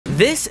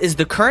This is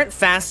the current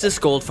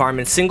fastest gold farm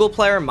in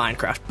single-player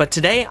Minecraft, but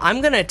today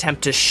I'm going to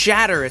attempt to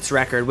shatter its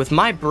record with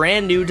my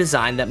brand new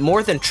design that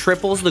more than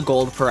triples the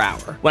gold per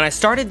hour. When I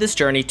started this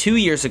journey 2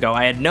 years ago,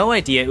 I had no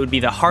idea it would be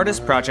the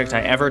hardest project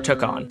I ever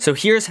took on, so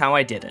here's how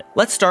I did it.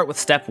 Let's start with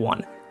step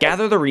 1.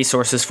 Gather the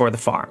resources for the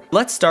farm.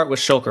 Let's start with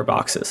shulker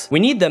boxes.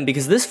 We need them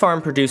because this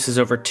farm produces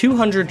over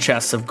 200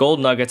 chests of gold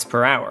nuggets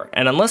per hour,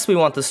 and unless we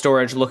want the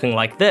storage looking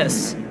like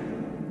this,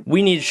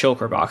 we need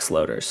shulker box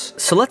loaders.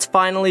 So let's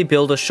finally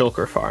build a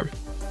shulker farm.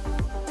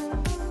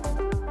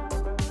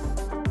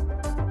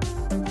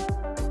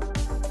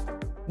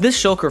 This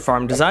shulker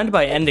farm, designed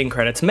by Ending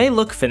Credits, may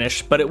look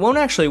finished, but it won't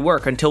actually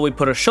work until we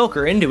put a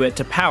shulker into it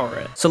to power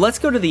it. So let's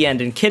go to the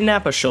end and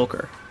kidnap a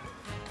shulker.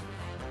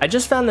 I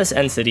just found this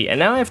end city, and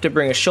now I have to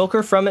bring a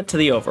shulker from it to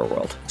the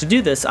overworld. To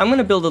do this, I'm going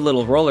to build a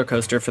little roller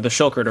coaster for the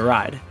shulker to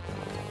ride.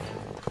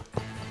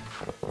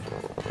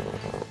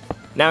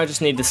 Now I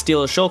just need to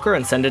steal a shulker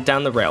and send it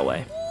down the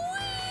railway.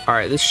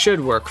 Alright, this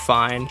should work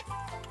fine.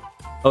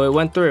 Oh, it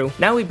went through.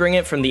 Now we bring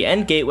it from the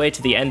end gateway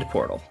to the end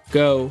portal.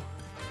 Go.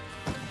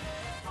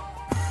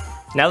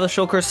 Now the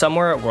shulker's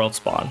somewhere at world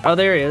spawn. Oh,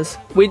 there he is.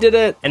 We did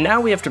it! And now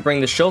we have to bring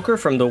the shulker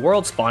from the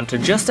world spawn to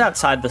just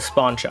outside the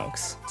spawn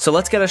chunks. So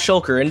let's get a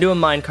shulker into a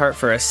minecart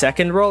for a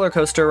second roller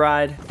coaster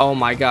ride. Oh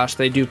my gosh,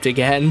 they duped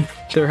again.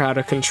 They're out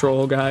of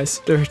control,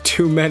 guys. There are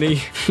too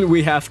many.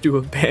 We have to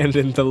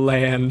abandon the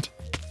land.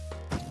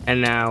 And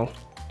now,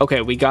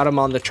 okay, we got him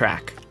on the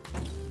track.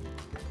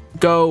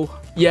 Go.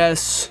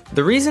 Yes.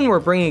 The reason we're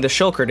bringing the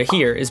shulker to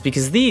here is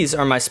because these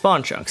are my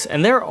spawn chunks,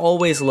 and they're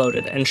always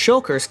loaded, and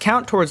shulkers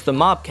count towards the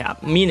mob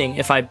cap, meaning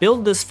if I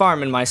build this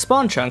farm in my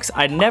spawn chunks,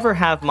 I'd never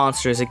have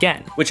monsters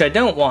again, which I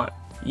don't want,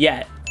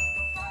 yet.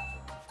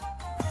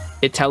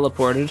 It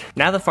teleported.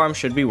 Now the farm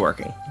should be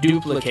working.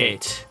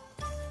 Duplicate.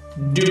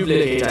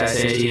 Duplicate, I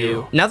say to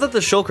you. Now that the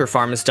shulker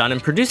farm is done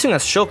and producing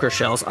us shulker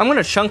shells, I'm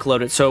gonna chunk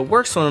load it so it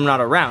works when I'm not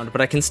around, but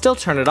I can still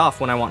turn it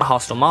off when I want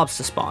hostile mobs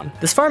to spawn.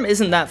 This farm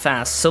isn't that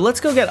fast, so let's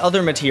go get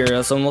other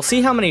materials and we'll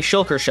see how many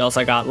shulker shells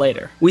I got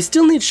later. We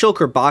still need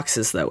shulker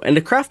boxes though, and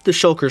to craft the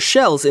shulker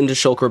shells into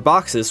shulker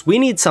boxes, we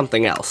need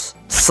something else.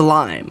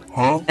 Slime.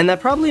 Huh? And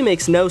that probably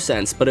makes no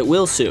sense, but it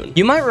will soon.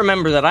 You might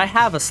remember that I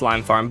have a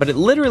slime farm, but it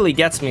literally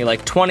gets me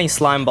like 20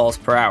 slime balls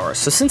per hour,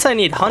 so since I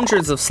need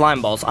hundreds of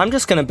slime balls, I'm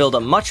just gonna build a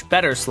much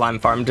better slime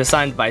farm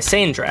designed by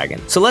sanedragon.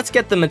 So let's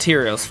get the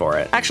materials for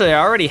it. Actually, I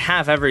already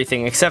have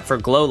everything except for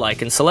glow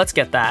lichen, so let's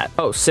get that.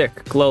 Oh,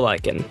 sick, glow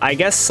lichen. I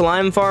guess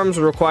slime farms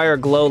require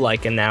glow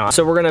lichen now,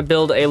 so we're gonna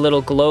build a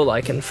little glow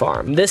lichen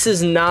farm. This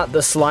is not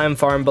the slime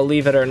farm,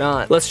 believe it or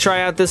not. Let's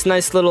try out this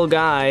nice little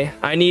guy.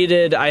 I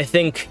needed, I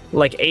think,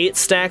 like 8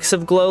 stacks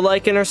of glow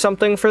lichen or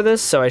something for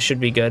this, so I should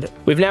be good.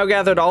 We've now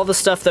gathered all the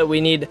stuff that we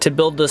need to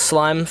build the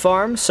slime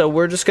farm, so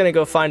we're just gonna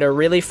go find a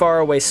really far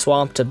away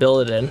swamp to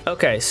build it in.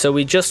 Okay, so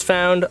we just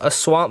found a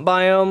swamp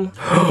biome.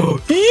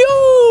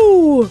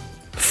 Yo!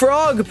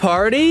 Frog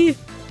party?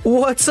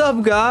 What's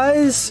up,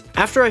 guys?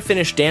 After I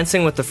finished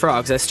dancing with the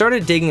frogs, I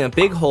started digging a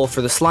big hole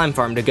for the slime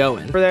farm to go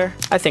in. Over there?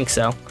 I think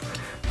so.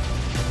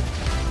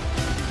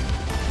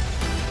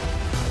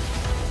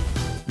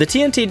 The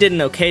TNT did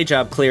an okay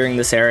job clearing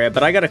this area,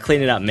 but I gotta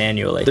clean it up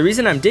manually. The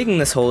reason I'm digging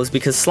this hole is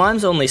because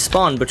slimes only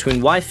spawn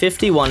between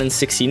Y51 and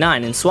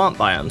 69 in swamp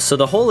biomes, so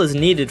the hole is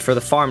needed for the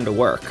farm to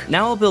work.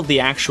 Now I'll build the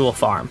actual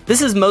farm.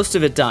 This is most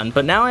of it done,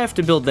 but now I have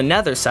to build the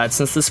nether side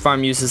since this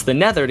farm uses the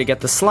nether to get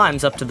the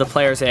slimes up to the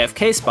player's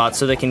AFK spot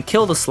so they can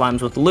kill the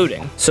slimes with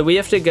looting. So we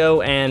have to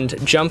go and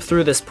jump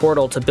through this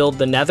portal to build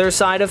the nether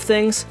side of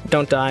things.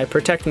 Don't die.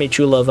 Protect me,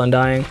 true love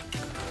undying.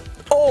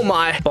 Oh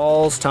my!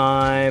 Balls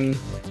time.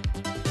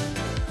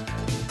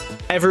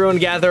 Everyone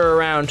gather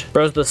around.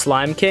 Bro's the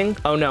slime king?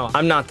 Oh no,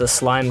 I'm not the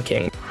slime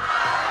king.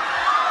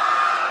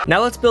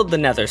 Now let's build the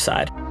nether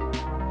side.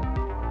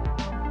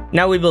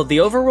 Now we build the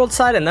overworld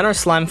side and then our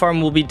slime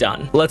farm will be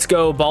done. Let's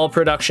go ball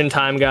production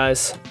time,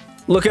 guys.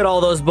 Look at all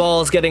those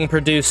balls getting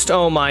produced.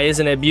 Oh my,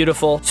 isn't it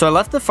beautiful? So I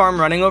left the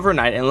farm running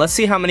overnight and let's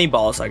see how many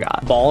balls I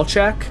got. Ball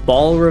check,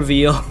 ball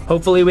reveal.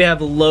 Hopefully we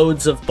have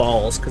loads of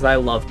balls because I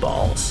love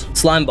balls.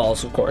 Slime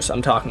balls, of course,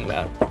 I'm talking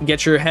about.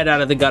 Get your head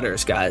out of the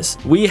gutters, guys.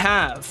 We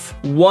have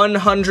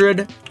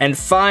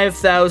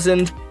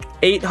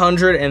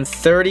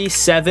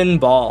 105,837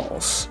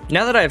 balls.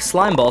 Now that I have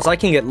slime balls, I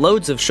can get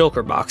loads of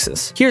shulker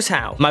boxes. Here's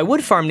how. My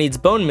wood farm needs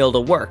bone meal to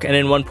work, and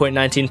in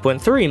 1.19.3,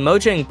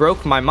 Mojang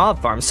broke my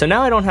mob farm, so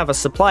now I don't have a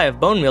supply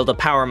of bone meal to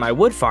power my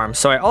wood farm,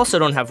 so I also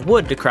don't have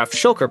wood to craft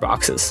shulker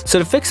boxes. So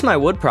to fix my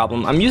wood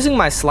problem, I'm using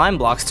my slime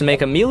blocks to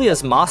make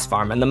Emilia's moss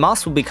farm, and the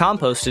moss will be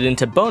composted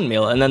into bone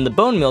meal, and then the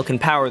bone meal can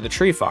power the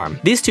tree farm.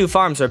 These two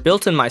farms are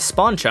built in my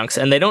spawn chunks,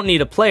 and they don't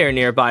need a player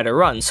nearby to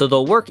run, so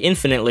they'll work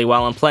infinitely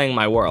while I'm playing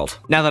my world.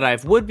 Now that I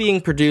have wood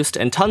being produced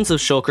and tons of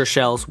shulker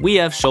shells, we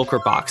have shulker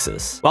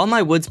boxes. While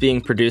my wood's being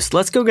produced,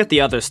 let's go get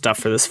the other stuff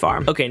for this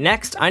farm. Okay,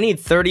 next, I need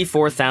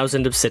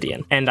 34,000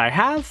 obsidian. And I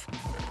have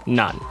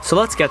None. So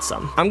let's get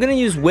some. I'm gonna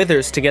use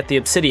withers to get the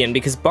obsidian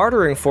because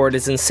bartering for it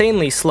is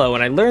insanely slow,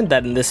 and I learned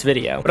that in this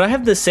video. But I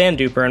have this sand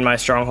duper in my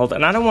stronghold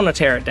and I don't want to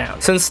tear it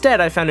down. So instead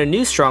I found a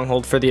new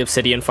stronghold for the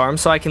obsidian farm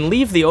so I can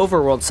leave the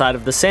overworld side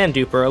of the sand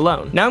duper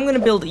alone. Now I'm gonna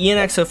build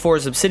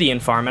ENXO4's obsidian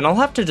farm, and I'll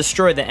have to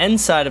destroy the end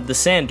side of the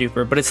sand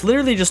duper, but it's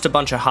literally just a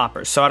bunch of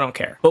hoppers, so I don't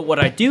care. But what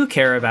I do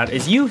care about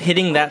is you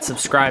hitting that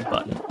subscribe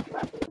button.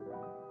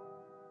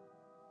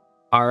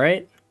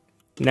 Alright.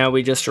 Now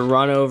we just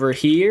run over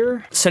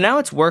here. So now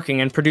it's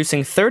working and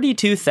producing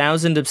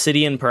 32,000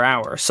 obsidian per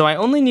hour, so I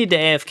only need to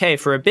AFK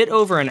for a bit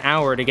over an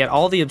hour to get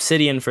all the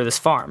obsidian for this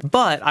farm.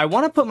 But I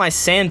want to put my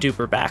sand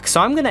duper back,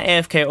 so I'm going to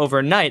AFK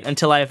overnight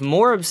until I have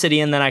more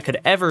obsidian than I could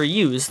ever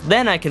use,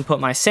 then I can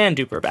put my sand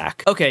duper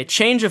back. Okay,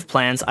 change of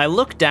plans. I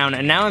look down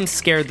and now I'm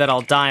scared that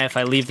I'll die if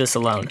I leave this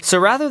alone. So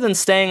rather than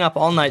staying up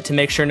all night to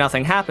make sure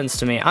nothing happens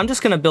to me, I'm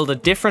just going to build a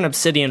different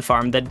obsidian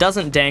farm that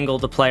doesn't dangle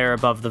the player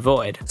above the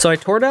void. So I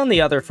tore down the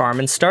other farm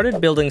and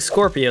started building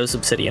Scorpio's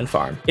obsidian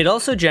farm. It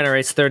also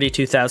generates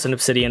 32,000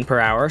 obsidian per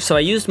hour, so I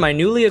used my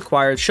newly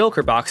acquired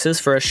shulker boxes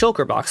for a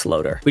shulker box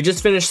loader. We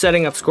just finished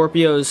setting up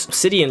Scorpio's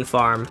obsidian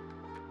farm.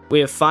 We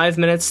have 5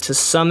 minutes to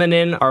summon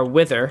in our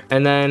wither,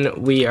 and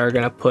then we are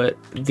gonna put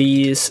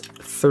these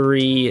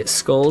 3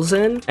 skulls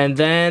in, and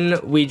then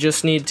we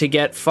just need to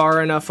get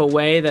far enough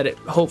away that it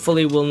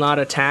hopefully will not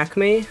attack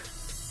me.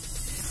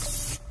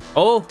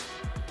 Oh,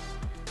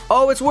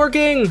 it's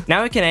working!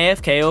 Now I can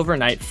AFK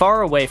overnight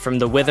far away from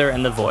the wither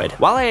and the void.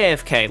 While I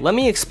AFK, let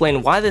me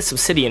explain why this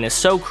obsidian is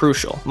so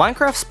crucial.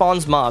 Minecraft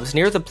spawns mobs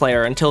near the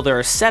player until there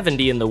are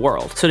 70 in the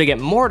world, so to get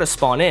more to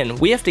spawn in,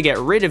 we have to get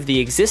rid of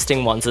the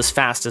existing ones as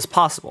fast as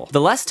possible.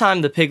 The less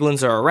time the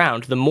piglins are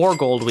around, the more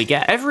gold we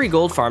get. Every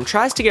gold farm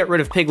tries to get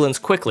rid of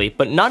piglins quickly,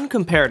 but none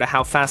compare to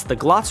how fast the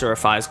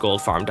Glotzerify's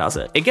gold farm does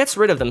it. It gets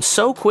rid of them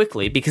so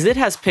quickly because it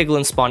has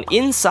piglins spawn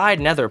inside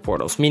nether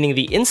portals, meaning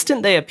the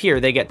instant they appear,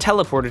 they get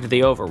teleported to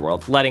the overworld,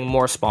 letting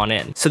more spawn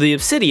in. So the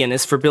obsidian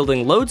is for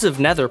building loads of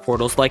nether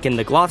portals like in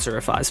the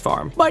Glotzerify's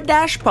farm. But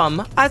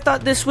Dashpum, I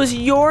thought this was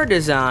your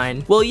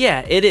design. Well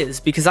yeah, it is,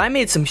 because I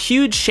made some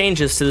huge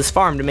changes to this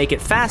farm to make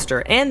it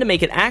faster and to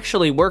make it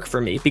actually work for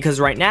me, because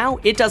right now,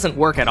 it doesn't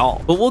work at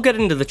all. But we'll get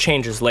into the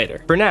changes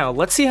later. For now,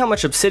 let's see how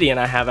much obsidian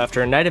I have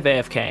after a night of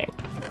AFKing.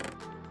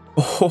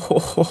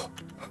 Oh,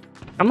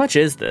 how much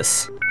is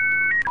this?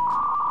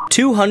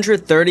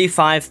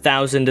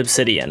 235,000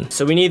 obsidian.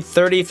 So we need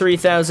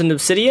 33,000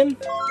 obsidian.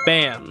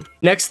 Bam.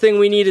 Next thing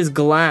we need is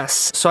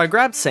glass. So I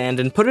grabbed sand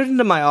and put it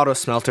into my auto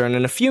smelter, and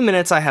in a few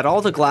minutes I had all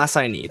the glass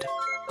I need.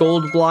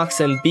 Gold blocks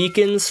and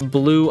beacons,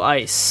 blue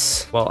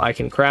ice. Well, I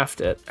can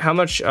craft it. How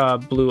much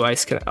blue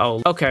ice can I,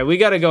 oh, okay, we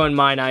gotta go and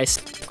mine ice.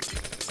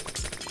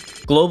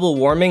 Global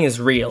warming is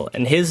real,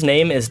 and his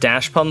name is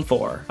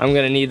Dashpum4. I'm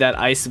gonna need that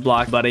ice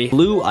block, buddy.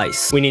 Blue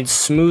ice. We need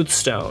smooth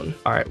stone.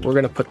 All right, we're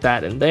gonna put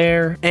that in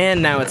there,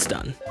 and now it's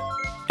done.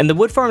 And the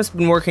wood farm's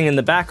been working in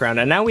the background,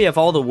 and now we have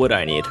all the wood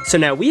I need. So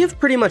now we have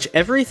pretty much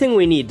everything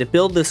we need to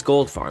build this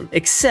gold farm,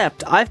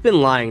 except I've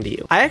been lying to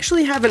you. I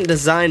actually haven't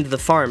designed the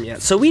farm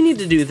yet, so we need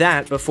to do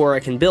that before I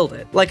can build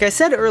it. Like I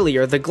said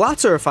earlier, the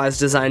Glotzerify's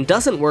design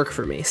doesn't work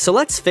for me, so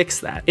let's fix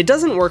that. It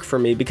doesn't work for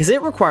me because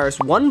it requires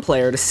one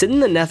player to sit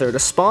in the nether to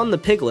spawn the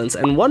piglins,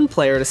 and one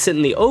player to sit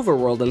in the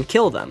overworld and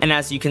kill them. And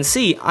as you can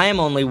see, I am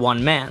only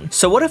one man.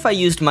 So what if I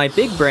used my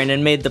big brain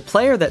and made the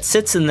player that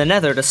sits in the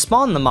nether to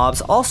spawn the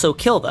mobs also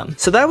kill them?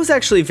 So that was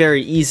actually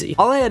very easy.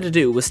 All I had to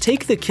do was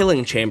take the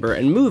killing chamber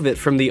and move it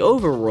from the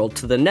overworld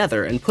to the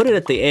nether and put it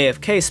at the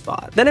AFK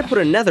spot. Then I put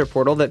a nether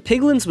portal that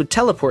piglins would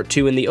teleport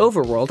to in the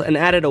overworld and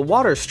added a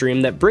water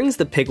stream that brings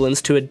the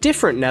piglins to a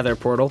different nether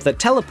portal that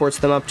teleports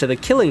them up to the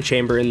killing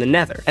chamber in the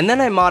nether. And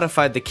then I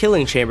modified the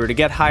killing chamber to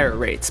get higher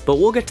rates, but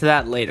we'll get to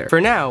that later.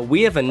 For now,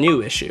 we have a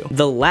new issue.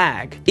 The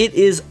lag. It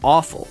is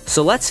awful.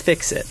 So let's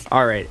fix it.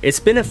 Alright, it's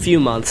been a few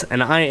months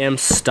and I am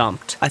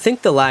stumped. I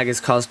think the lag is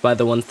caused by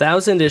the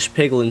 1,000-ish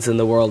piglins in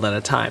the world at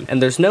a time,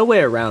 and there's no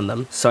way around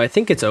them, so I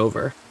think it's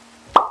over.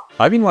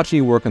 I've been watching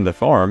you work on the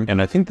farm, and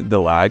I think that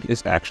the lag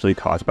is actually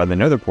caused by the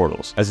nether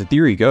portals. As the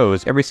theory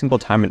goes, every single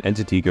time an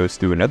entity goes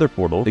through a nether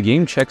portal, the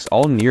game checks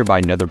all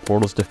nearby nether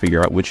portals to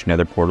figure out which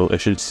nether portal it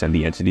should send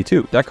the entity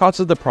to. That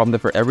causes the problem that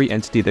for every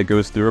entity that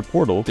goes through a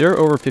portal, there are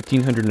over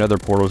 1,500 nether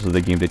portals of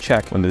the game to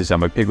check when the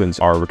zombie piglins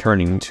are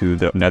returning to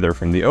the nether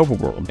from the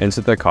overworld, and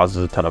so that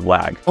causes a ton of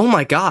lag. Oh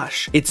my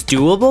gosh, it's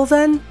doable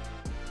then?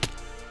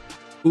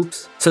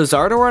 Oops. So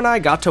Zardor and I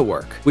got to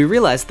work. We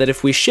realized that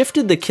if we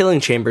shifted the killing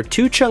chamber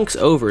 2 chunks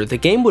over, the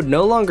game would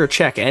no longer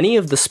check any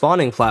of the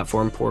spawning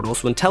platform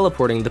portals when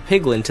teleporting the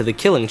piglin to the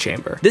killing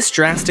chamber. This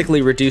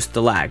drastically reduced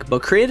the lag,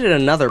 but created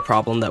another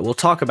problem that we'll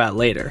talk about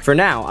later. For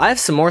now, I have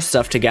some more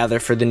stuff to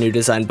gather for the new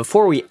design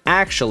before we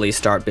actually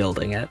start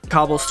building it.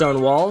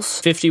 Cobblestone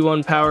walls,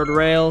 51 powered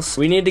rails.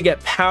 We need to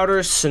get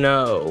powder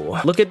snow.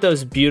 Look at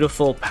those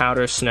beautiful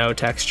powder snow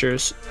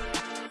textures.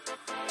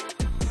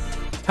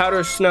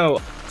 Powder snow.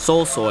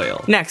 Soul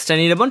soil. Next, I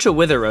need a bunch of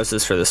wither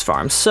roses for this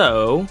farm,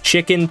 so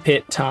chicken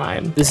pit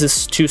time. This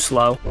is too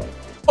slow.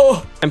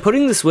 Oh! I'm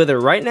putting this wither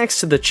right next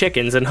to the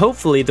chickens, and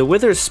hopefully the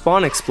wither's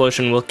spawn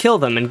explosion will kill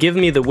them and give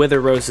me the wither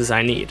roses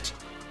I need.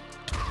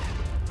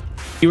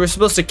 You were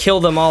supposed to kill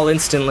them all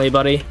instantly,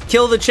 buddy.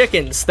 Kill the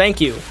chickens, thank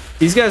you.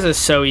 These guys are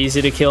so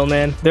easy to kill,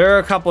 man. There are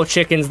a couple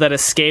chickens that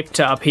escaped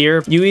to up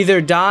here. You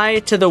either die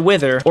to the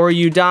wither, or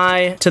you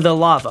die to the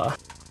lava.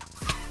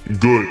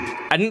 Good.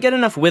 I didn't get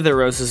enough wither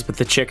roses with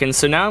the chickens,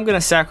 so now I'm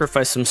gonna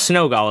sacrifice some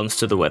snow golems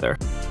to the wither.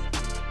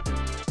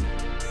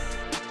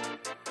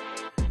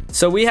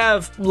 So we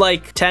have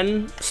like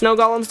 10 snow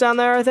golems down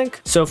there, I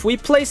think. So if we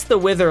place the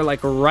wither like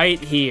right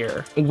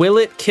here, will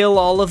it kill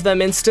all of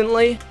them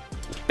instantly?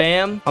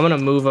 Bam. I'm gonna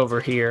move over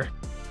here.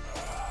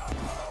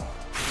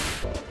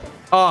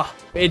 Oh,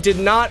 it did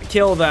not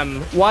kill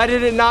them. Why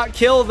did it not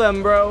kill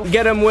them, bro?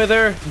 Get him,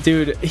 wither.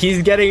 Dude,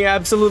 he's getting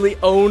absolutely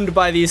owned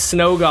by these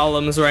snow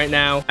golems right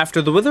now.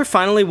 After the wither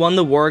finally won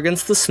the war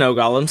against the snow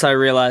golems, I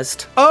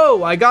realized,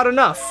 oh, I got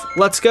enough.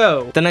 Let's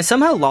go. Then I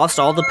somehow lost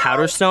all the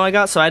powder snow I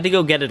got, so I had to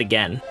go get it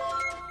again.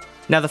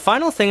 Now the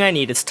final thing I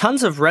need is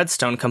tons of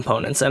redstone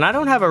components, and I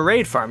don't have a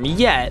raid farm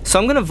yet, so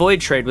I'm gonna void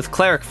trade with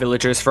cleric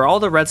villagers for all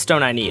the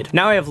redstone I need.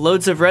 Now I have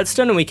loads of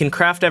redstone and we can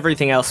craft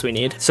everything else we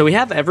need. So we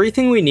have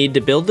everything we need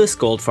to build this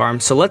gold farm,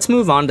 so let's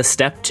move on to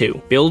step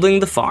 2, building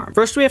the farm.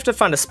 First we have to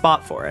find a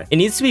spot for it. It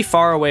needs to be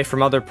far away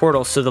from other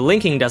portals so the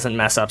linking doesn't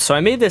mess up, so I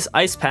made this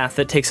ice path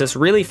that takes us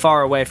really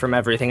far away from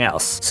everything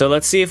else. So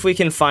let's see if we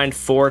can find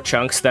 4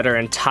 chunks that are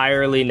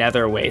entirely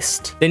nether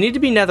waste. They need to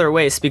be nether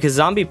waste because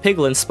zombie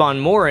piglins spawn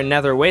more in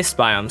nether waste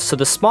biomes, so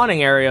the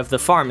spawning area of the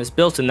farm is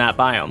built in that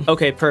biome.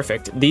 Okay,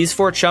 perfect. These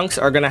 4 chunks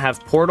are gonna have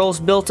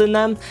portals built in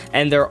them,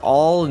 and they're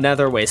all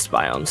nether waste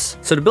biomes.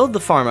 So to build the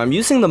farm, I'm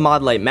using the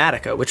mod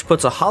Matica, which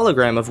puts a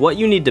hologram of what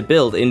you need to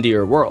build into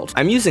your world.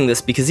 I'm using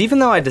this because even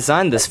though I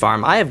designed this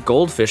farm, I have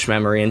goldfish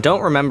memory and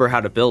don't remember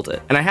how to build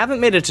it. And I haven't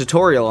made a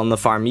tutorial on the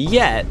farm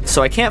yet,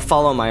 so I can't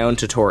follow my own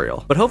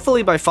tutorial. But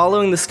hopefully by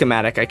following the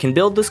schematic, I can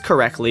build this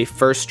correctly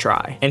first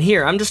try. And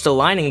here, I'm just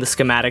aligning the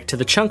schematic to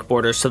the chunk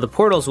borders so the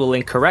portals will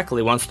link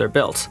correctly once they're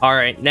built.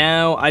 Alright,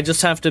 now I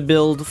just have to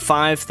build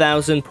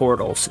 5,000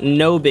 portals.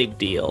 No big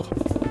deal.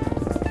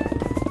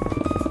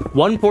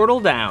 1 portal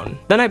down.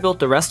 Then I built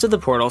the rest of the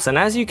portals, and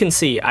as you can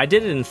see, I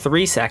did it in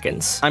 3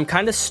 seconds. I'm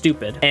kind of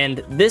stupid, and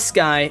this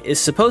guy is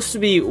supposed to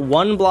be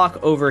 1 block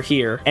over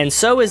here, and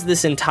so is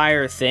this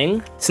entire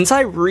thing. Since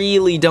I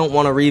really don't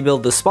want to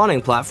rebuild the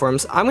spawning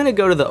platforms, I'm gonna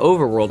go to the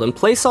overworld and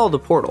place all the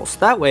portals.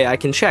 That way I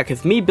can check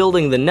if me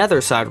building the nether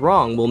side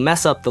wrong will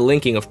mess up the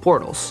linking of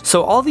portals.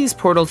 So all these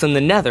portals in the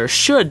nether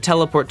should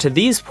teleport to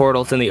these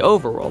portals in the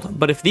overworld,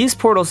 but if these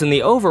portals in the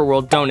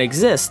overworld don't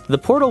exist, the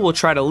portal will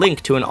try to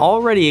link to an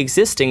already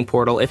existing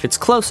portal if it's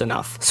close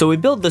enough. So we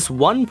build this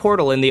 1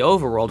 portal in the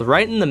overworld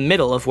right in the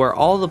middle of where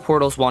all the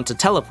portals want to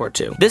teleport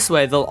to. This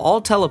way they'll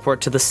all teleport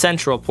to the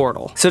central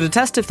portal. So to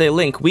test if they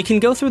link, we can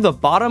go through the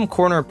bottom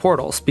corner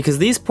portals because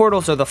these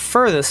portals are the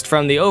furthest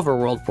from the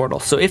overworld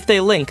portal. So if they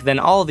link, then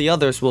all the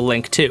others will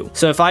link too.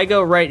 So if I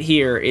go right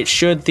here, it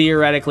should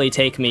theoretically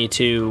take me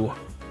to...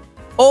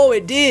 Oh,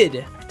 it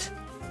did!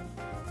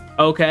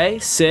 Okay,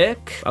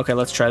 sick. Okay,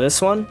 let's try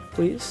this one,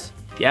 please.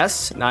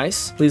 Yes,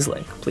 nice. Please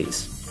link,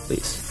 please,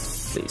 please.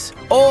 Please.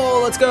 Oh,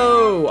 let's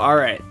go!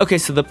 Alright. Okay,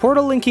 so the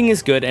portal linking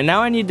is good, and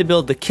now I need to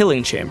build the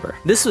killing chamber.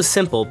 This was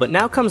simple, but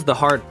now comes the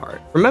hard part.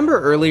 Remember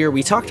earlier,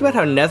 we talked about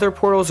how nether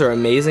portals are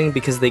amazing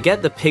because they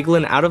get the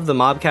piglin out of the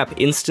mob cap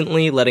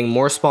instantly, letting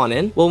more spawn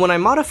in? Well, when I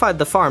modified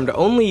the farm to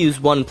only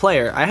use 1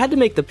 player, I had to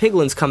make the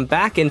piglins come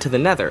back into the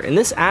nether, and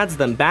this adds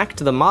them back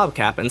to the mob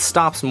cap and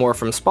stops more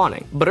from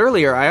spawning. But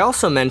earlier, I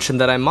also mentioned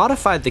that I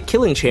modified the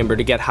killing chamber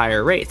to get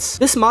higher rates.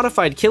 This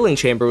modified killing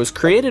chamber was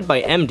created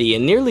by MD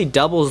and nearly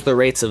doubles the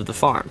rates of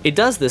the farm. It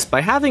does this by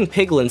having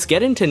piglins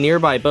get into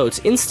nearby boats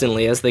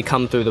instantly as they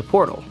come through the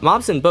portal.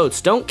 Mobs and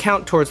boats don't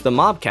count towards the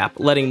mob cap,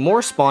 letting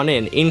more spawn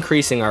in,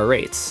 increasing our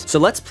rates. So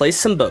let's place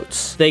some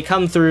boats. They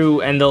come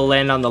through and they'll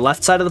land on the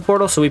left side of the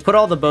portal, so we put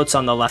all the boats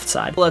on the left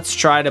side. Let's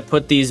try to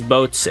put these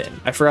boats in.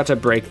 I forgot to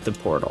break the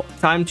portal.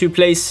 Time to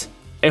place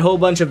a whole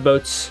bunch of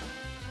boats.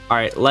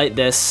 Alright, light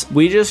this.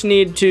 We just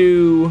need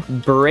to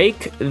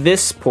break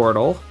this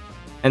portal.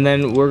 And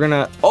then we're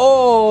gonna,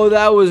 oh,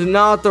 that was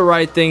not the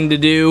right thing to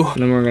do.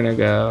 And then we're gonna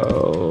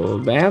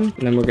go bam,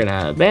 and then we're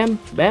gonna bam,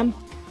 bam.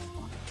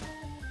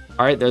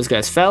 All right, those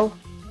guys fell.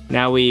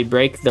 Now we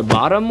break the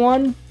bottom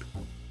one.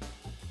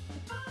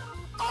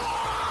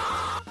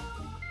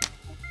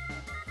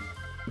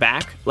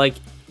 Back, like,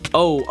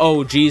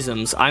 oh,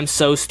 jeezums, I'm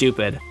so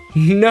stupid.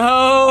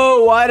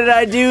 No, why did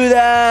I do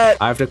that?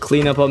 I have to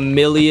clean up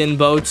 1,000,000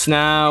 boats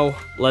now.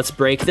 Let's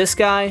break this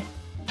guy.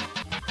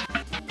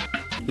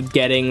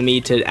 Getting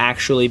me to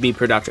actually be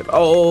productive.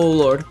 Oh,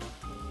 Lord.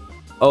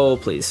 Oh,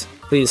 please.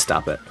 Please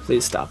stop it.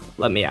 Please stop.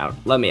 Let me out.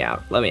 Let me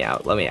out. Let me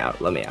out. Let me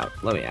out. Let me out.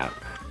 Let me out.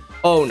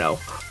 Oh, no.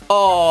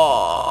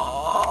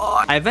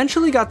 Oh! I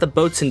eventually got the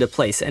boats into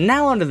place, and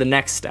now on to the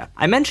next step.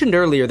 I mentioned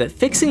earlier that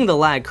fixing the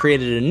lag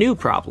created a new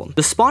problem.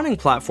 The spawning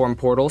platform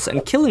portals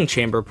and killing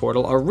chamber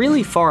portal are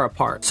really far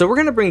apart, so we're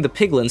gonna bring the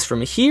piglins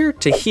from here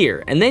to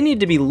here, and they need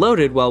to be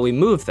loaded while we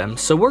move them,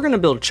 so we're gonna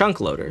build chunk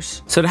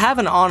loaders. So to have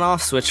an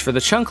on-off switch for the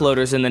chunk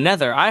loaders in the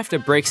nether, I have to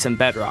break some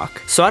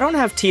bedrock. So I don't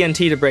have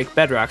TNT to break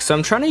bedrock, so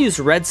I'm trying to use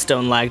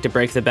redstone lag to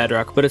break the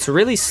bedrock, but it's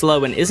really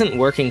slow and isn't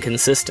working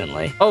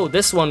consistently. Oh,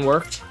 this one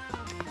worked.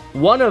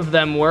 One of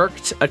them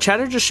worked. A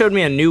chatter just showed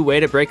me a new way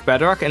to break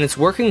bedrock, and it's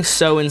working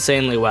so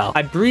insanely well.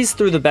 I breezed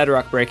through the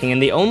bedrock breaking, and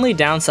the only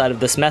downside of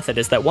this method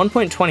is that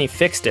 1.20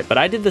 fixed it, but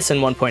I did this in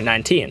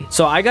 1.19.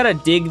 So I gotta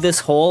dig this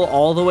hole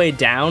all the way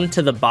down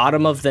to the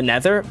bottom of the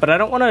nether, but I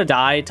don't want to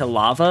die to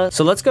lava,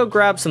 so let's go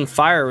grab some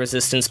fire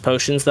resistance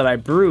potions that I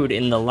brewed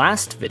in the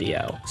last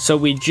video. So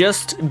we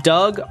just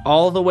dug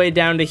all the way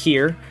down to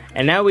here,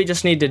 and now we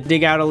just need to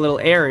dig out a little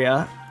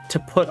area to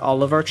put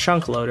all of our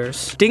chunk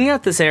loaders. Digging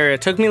out this area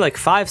took me like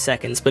 5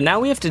 seconds, but now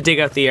we have to dig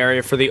out the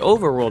area for the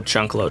overworld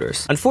chunk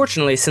loaders.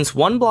 Unfortunately, since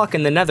 1 block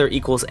in the nether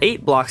equals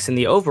 8 blocks in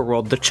the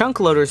overworld, the chunk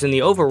loaders in the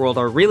overworld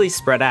are really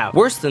spread out.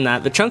 Worse than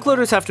that, the chunk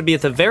loaders have to be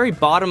at the very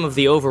bottom of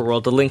the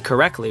overworld to link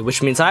correctly,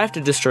 which means I have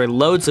to destroy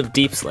loads of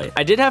deep slate.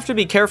 I did have to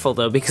be careful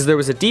though, because there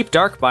was a deep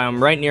dark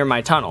biome right near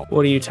my tunnel.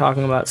 What are you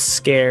talking about,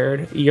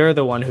 scared? You're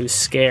the one who's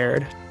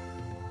scared.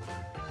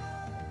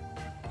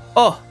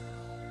 Oh!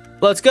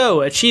 Let's go,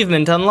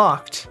 achievement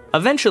unlocked.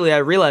 Eventually I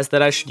realized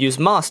that I should use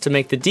moss to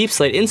make the deep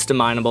slate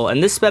insta-mineable,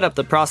 and this sped up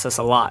the process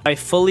a lot. I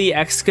fully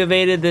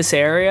excavated this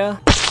area.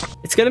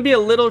 It's gonna be a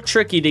little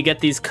tricky to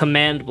get these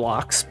command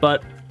blocks,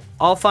 but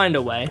I'll find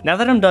a way. Now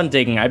that I'm done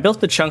digging, I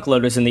built the chunk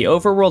loaders in the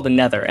overworld and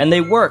nether, and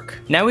they work.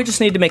 Now we just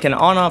need to make an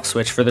on-off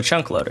switch for the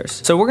chunk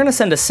loaders. So we're gonna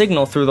send a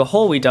signal through the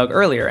hole we dug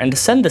earlier, and to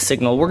send the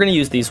signal, we're gonna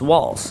use these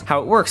walls.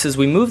 How it works is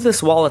we move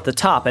this wall at the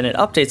top, and it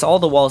updates all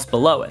the walls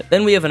below it.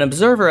 Then we have an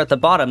observer at the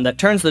bottom that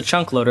turns the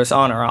chunk loaders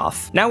on or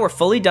off. Now we're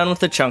fully done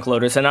with the chunk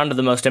loaders and onto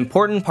the most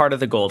important part of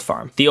the gold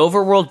farm, the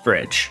overworld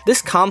bridge.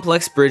 This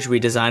complex bridge we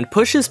designed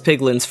pushes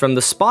piglins from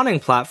the spawning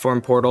platform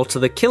portal to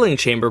the killing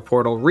chamber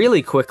portal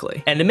really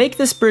quickly. And to make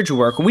this bridge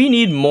work, we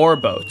need more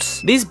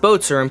boats. These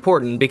boats are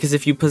important because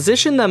if you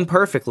position them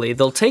perfectly,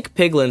 they'll take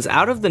piglins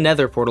out of the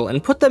nether portal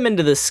and put them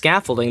into the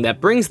scaffolding that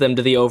brings them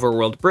to the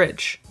overworld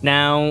bridge.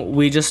 Now,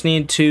 we just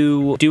need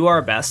to do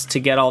our best to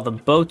get all the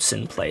boats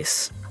in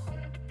place.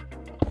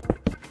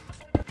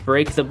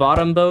 Break the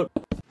bottom boat.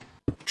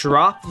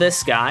 Drop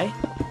this guy.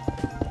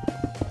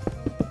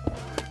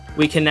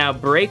 We can now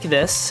break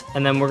this,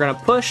 and then we're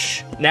gonna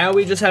push. Now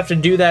we just have to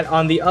do that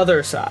on the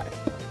other side.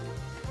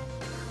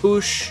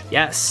 Push.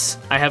 Yes,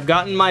 I have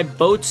gotten my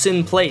boats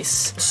in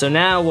place. So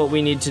now what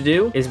we need to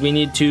do is we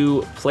need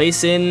to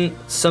place in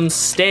some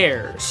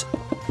stairs.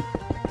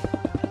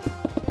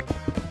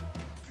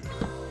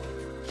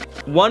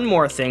 One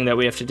more thing that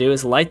we have to do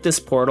is light this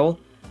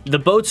portal. The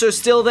boats are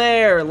still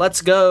there.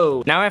 Let's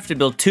go. Now I have to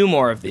build 2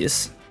 more of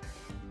these.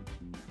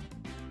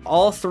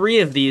 All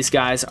 3 of these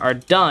guys are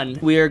done.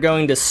 We are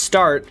going to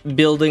start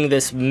building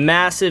this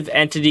massive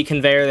entity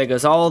conveyor that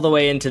goes all the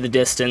way into the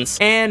distance.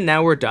 And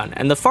now we're done.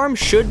 And the farm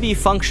should be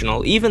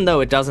functional, even though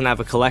it doesn't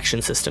have a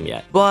collection system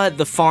yet. But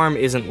the farm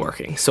isn't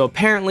working. So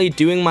apparently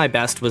doing my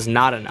best was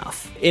not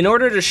enough. In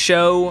order to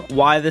show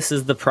why this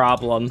is the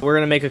problem, we're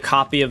gonna make a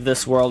copy of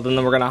this world and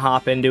then we're gonna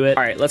hop into it.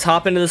 All right, let's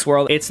hop into this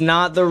world. It's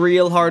not the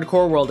real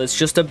hardcore world, it's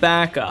just a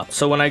backup.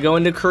 So when I go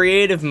into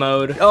creative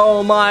mode,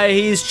 oh my,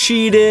 he's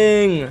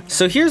cheating.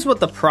 So here's what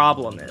the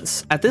problem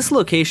is. At this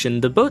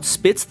location, the boat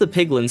spits the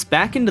piglins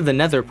back into the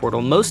nether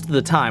portal most of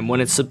the time when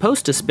it's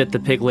supposed to spit the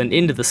piglin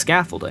into the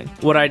scaffolding.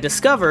 What I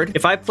discovered,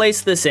 if I place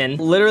this in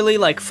literally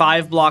like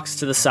 5 blocks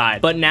to the side,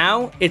 but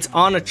now it's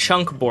on a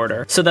chunk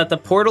border so that the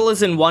portal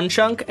is in one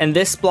chunk and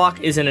this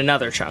block is in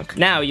another chunk.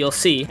 Now you'll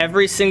see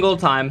every single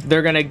time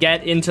they're gonna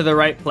get into the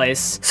right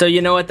place. So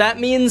you know what that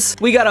means?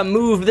 We gotta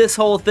move this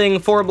whole thing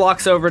 4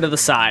 blocks over to the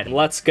side.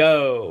 Let's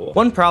go.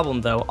 One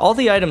problem though, all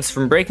the items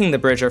from breaking the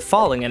bridge are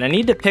falling and I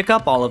need to pick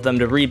up all of them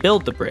to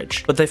rebuild the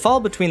bridge, but they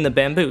fall between the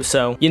bamboo,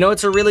 so you know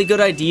it's a really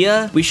good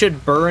idea? We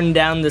should burn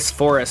down this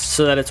forest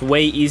so that it's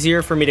way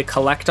easier for me to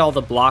collect all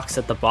the blocks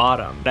at the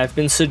bottom. I've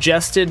been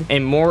suggested a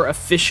more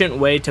efficient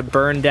way to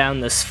burn down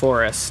this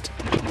forest.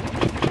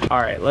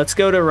 Alright, let's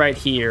go to right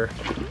here.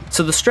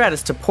 So the strat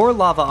is to pour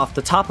lava off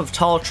the top of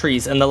tall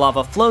trees and the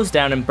lava flows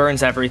down and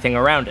burns everything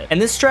around it.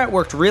 And this strat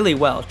worked really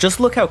well, just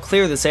look how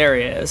clear this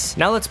area is.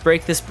 Now let's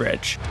break this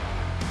bridge.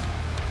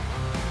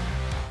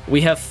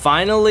 We have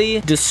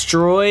finally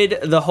destroyed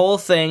the whole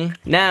thing.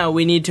 Now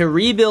we need to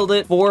rebuild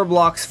it 4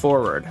 blocks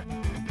forward.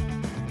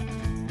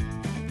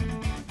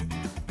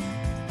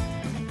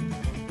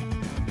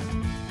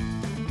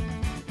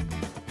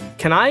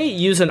 Can I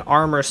use an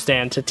armor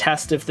stand to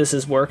test if this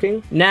is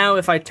working? Now,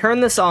 if I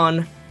turn this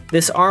on,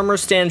 this armor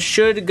stand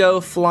should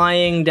go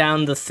flying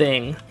down the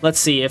thing. Let's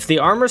see, if the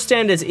armor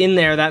stand is in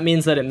there, that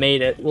means that it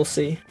made it. We'll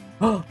see.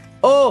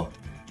 Oh!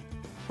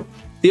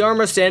 The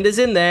armor stand is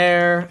in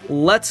there.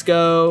 Let's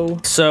go.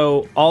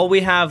 So all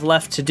we have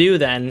left to do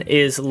then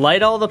is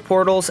light all the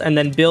portals and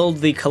then build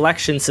the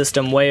collection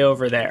system way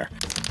over there.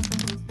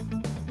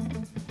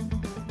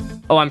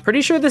 Oh, I'm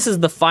pretty sure this is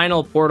the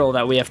final portal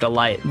that we have to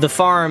light. The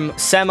farm,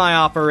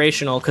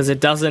 semi-operational because it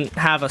doesn't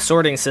have a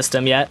sorting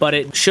system yet, but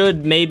it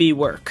should maybe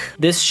work.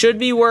 This should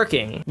be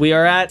working. We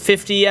are at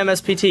 50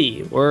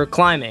 MSPT. We're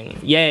climbing.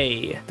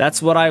 Yay.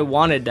 That's what I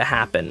wanted to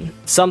happen.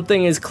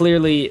 Something is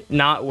clearly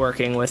not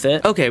working with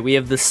it. Okay, we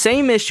have the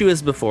same issue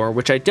as before,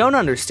 which I don't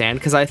understand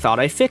because I thought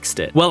I fixed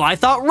it. Well, I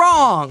thought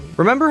wrong!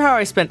 Remember how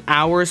I spent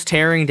hours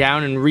tearing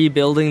down and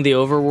rebuilding the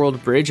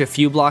overworld bridge a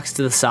few blocks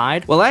to the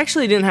side? Well, I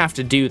actually didn't have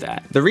to do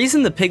that. The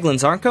reason the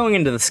piglins aren't going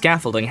into the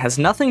scaffolding has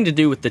nothing to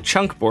do with the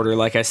chunk border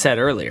like I said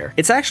earlier.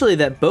 It's actually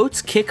that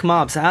boats kick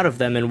mobs out of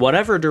them in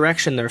whatever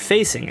direction they're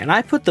facing, and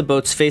I put the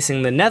boats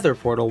facing the nether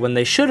portal when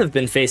they should have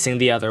been facing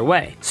the other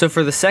way. So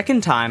for the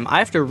second time, I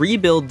have to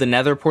rebuild the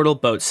nether portal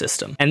boat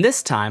system, and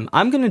this time,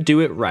 I'm gonna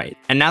do it right.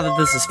 And now that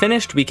this is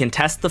finished, we can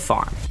test the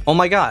farm. Oh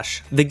my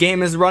gosh, the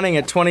game is running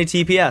at 20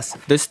 TPS.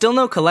 There's still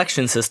no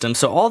collection system,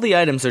 so all the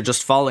items are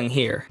just falling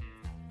here.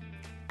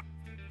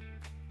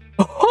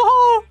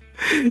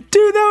 Dude,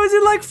 that was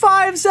in like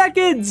 5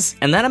 seconds!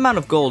 And that amount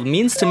of gold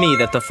means to me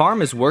that the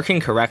farm is working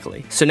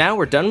correctly. So now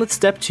we're done with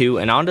step 2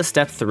 and on to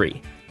step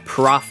 3.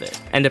 Profit.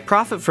 And to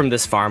profit from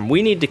this farm,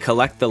 we need to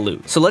collect the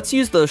loot. So let's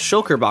use those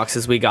shulker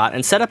boxes we got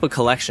and set up a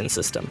collection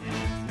system.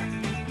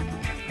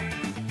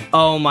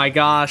 Oh my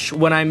gosh,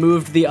 when I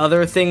moved the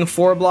other thing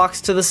 4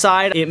 blocks to the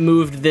side, it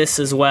moved this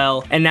as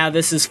well. And now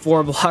this is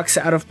 4 blocks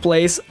out of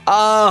place.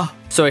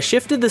 So I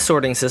shifted the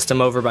sorting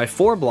system over by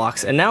 4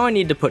 blocks, and now I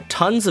need to put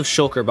tons of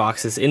shulker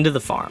boxes into the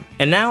farm.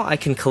 And now I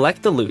can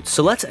collect the loot,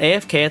 so let's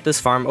AFK at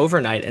this farm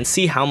overnight and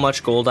see how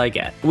much gold I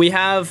get. We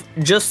have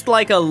just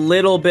like a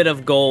little bit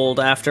of gold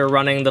after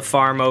running the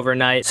farm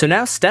overnight. So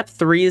now step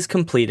 3 is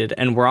completed,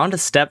 and we're on to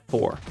step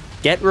 4.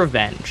 Get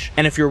revenge.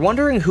 And if you're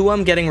wondering who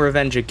I'm getting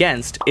revenge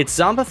against, it's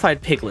zombified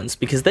piglins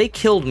because they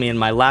killed me in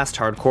my last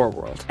hardcore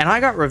world. And I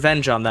got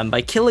revenge on them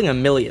by killing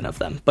 1,000,000 of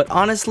them, but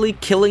honestly,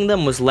 killing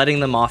them was letting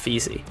them off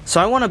easy.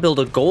 So I want to build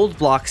a gold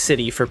block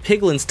city for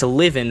piglins to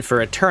live in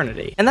for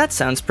eternity. And that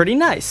sounds pretty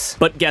nice.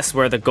 But guess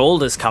where the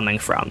gold is coming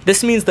from?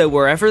 This means that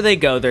wherever they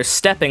go, they're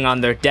stepping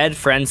on their dead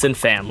friends and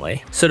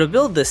family. So to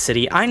build this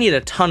city, I need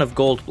a ton of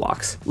gold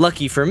blocks.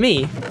 Lucky for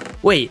me,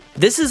 wait,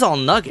 this is all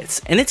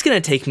nuggets, and it's gonna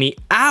take me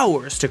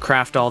hours to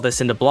craft all this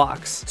into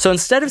blocks. So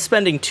instead of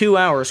spending 2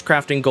 hours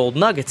crafting gold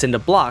nuggets into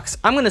blocks,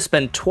 I'm gonna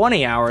spend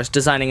 20 hours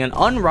designing an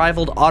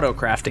unrivaled auto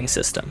crafting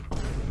system.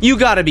 You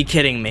gotta be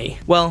kidding me.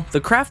 Well, the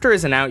crafter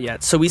isn't out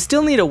yet, so we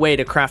still need a way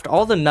to craft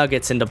all the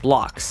nuggets into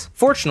blocks.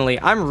 Fortunately,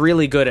 I'm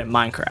really good at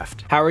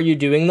Minecraft. How are you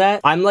doing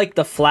that? I'm like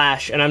the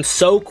Flash, and I'm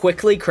so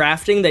quickly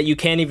crafting that you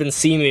can't even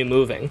see me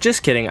moving.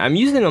 Just kidding, I'm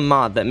using a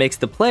mod that makes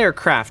the player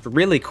craft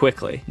really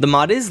quickly. The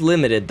mod is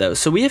limited though,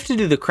 so we have to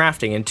do the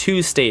crafting in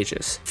 2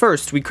 stages.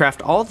 First, we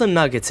craft all the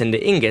nuggets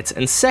into ingots,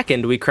 and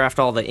second, we craft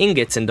all the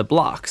ingots into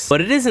blocks.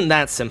 But it isn't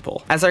that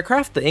simple. As I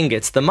craft the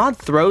ingots, the mod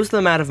throws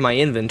them out of my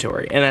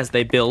inventory, and as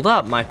they build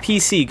up, my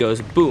PC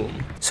goes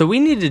boom. So we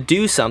need to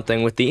do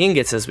something with the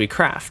ingots as we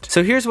craft.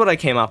 So here's what I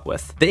came up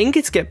with. The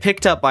ingots get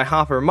picked up by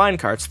hopper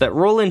minecarts that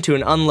roll into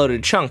an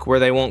unloaded chunk where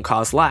they won't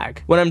cause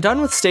lag. When I'm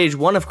done with stage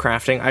 1 of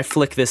crafting, I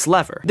flick this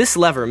lever. This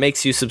lever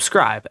makes you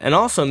subscribe, and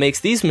also makes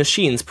these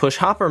machines push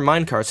hopper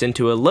minecarts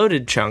into a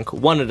loaded chunk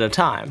one at a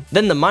time.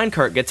 Then the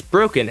minecart gets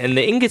broken and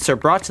the ingots are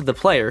brought to the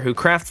player who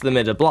crafts them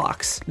into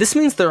blocks. This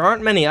means there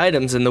aren't many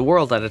items in the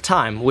world at a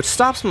time, which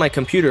stops my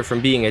computer from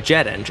being a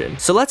jet engine.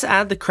 So let's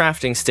add the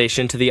crafting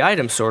station to the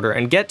item sorter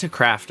and get to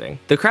crafting.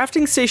 The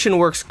crafting station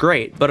works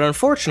great, but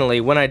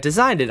unfortunately when I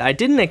designed it I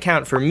didn't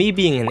account for me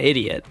being an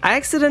idiot. I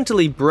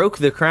accidentally broke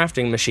the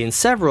crafting machine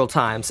several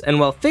times, and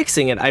while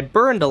fixing it I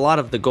burned a lot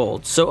of the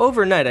gold, so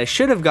overnight I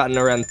should have gotten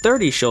around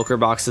 30 shulker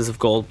boxes of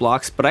gold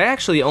blocks, but I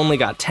actually only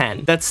got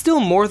 10. That's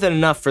still more than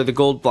enough for the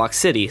gold block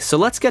city, so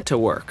let's get to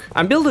work.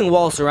 I'm building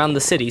walls around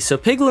the city so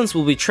piglins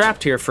will be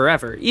trapped here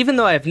forever, even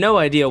though I have no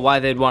idea why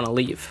they'd want to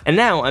leave. And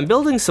now I'm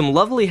building some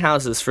lovely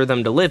houses for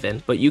them to live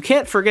in, but you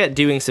can't forget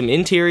doing some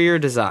interior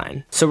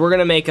design. So we're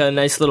gonna make a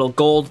nice little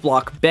gold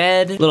block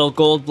bed, little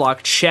gold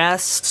block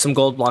chest, some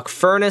gold block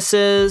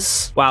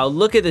furnaces. Wow,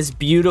 look at this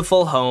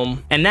beautiful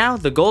home. And now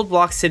the gold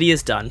block city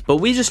is done, but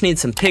we just need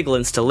some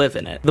piglins to live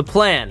in it. The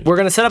plan, we're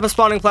gonna set up a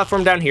spawning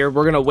platform down here.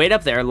 We're gonna wait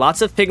up there.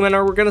 Lots of pigmen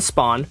are gonna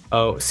spawn.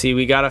 Oh, see,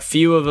 we got a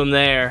few of them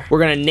there. We're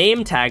gonna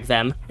name tag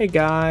them. Hey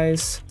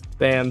guys.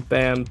 Bam,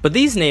 bam. But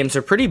these names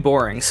are pretty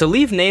boring, so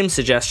leave name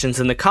suggestions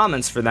in the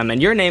comments for them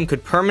and your name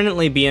could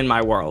permanently be in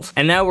my world.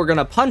 And now we're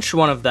gonna punch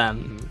one of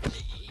them.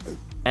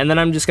 And then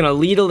I'm just gonna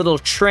lead a little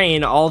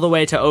train all the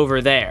way to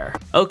over there.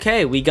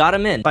 Okay, we got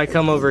him in. If I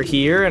come over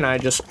here and I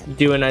just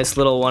do a nice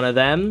little one of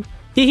them.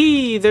 Hee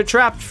hee, they're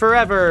trapped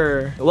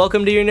forever.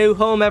 Welcome to your new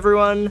home,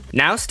 everyone.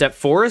 Now step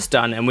 4 is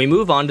done and we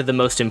move on to the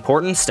most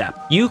important step.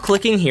 You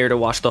clicking here to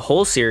watch the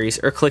whole series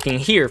or clicking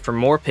here for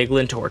more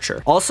piglin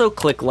torture. Also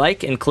click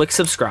like and click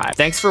subscribe.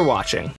 Thanks for watching.